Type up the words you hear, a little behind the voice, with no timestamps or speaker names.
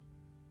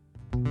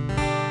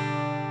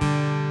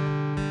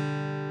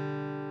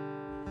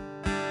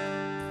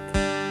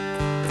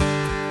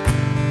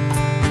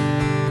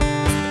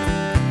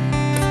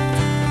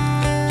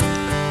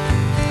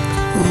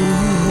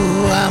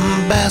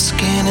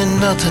basking in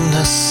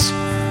nothingness.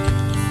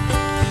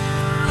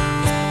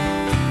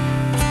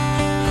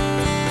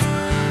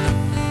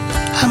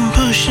 I'm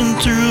pushing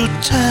through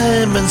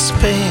time and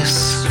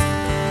space.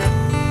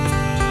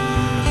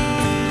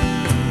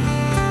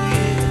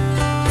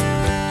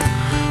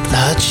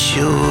 Not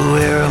sure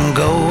where I'm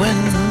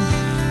going.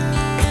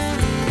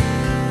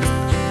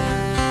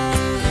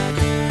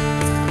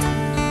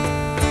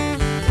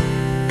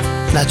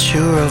 Not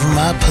sure of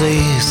my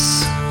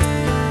place.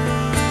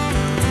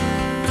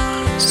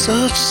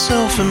 Such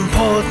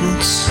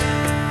self-importance,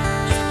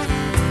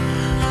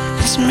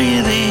 it's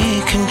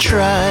merely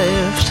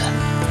contrived.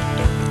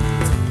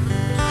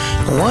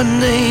 One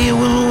day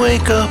we'll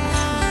wake up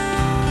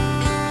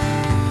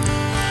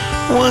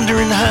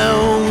wondering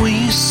how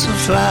we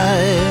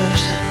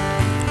survived.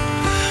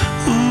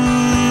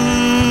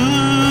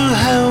 Ooh,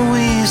 how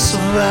we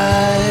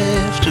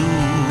survived.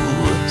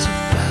 Ooh,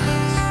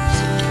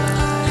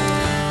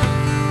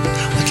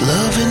 with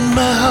love in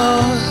my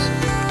heart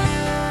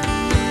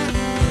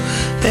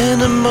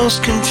and a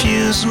most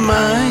confused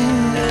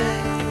mind.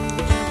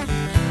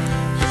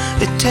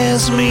 It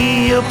tears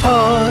me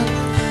apart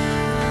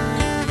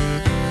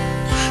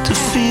to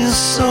feel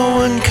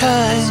so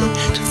unkind,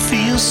 to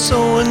feel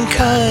so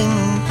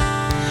unkind.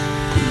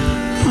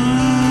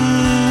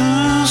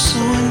 Ooh,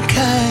 so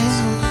unkind.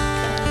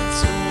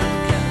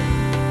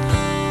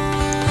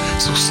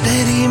 So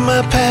steady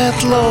my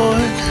path,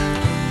 Lord.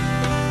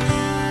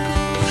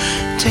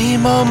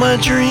 Tame all my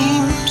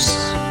dreams.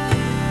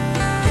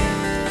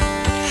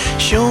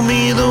 Show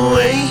me the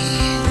way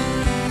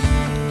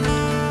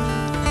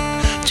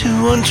to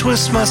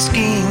untwist my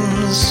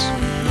schemes.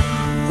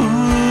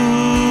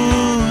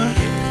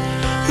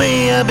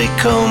 May I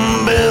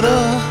become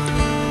better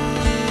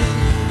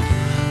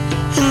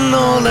in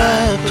all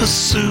I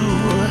pursue.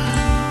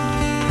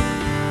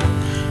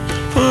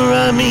 For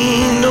I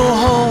mean no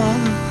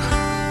harm,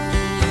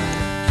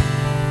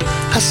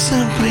 I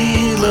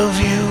simply love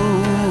you.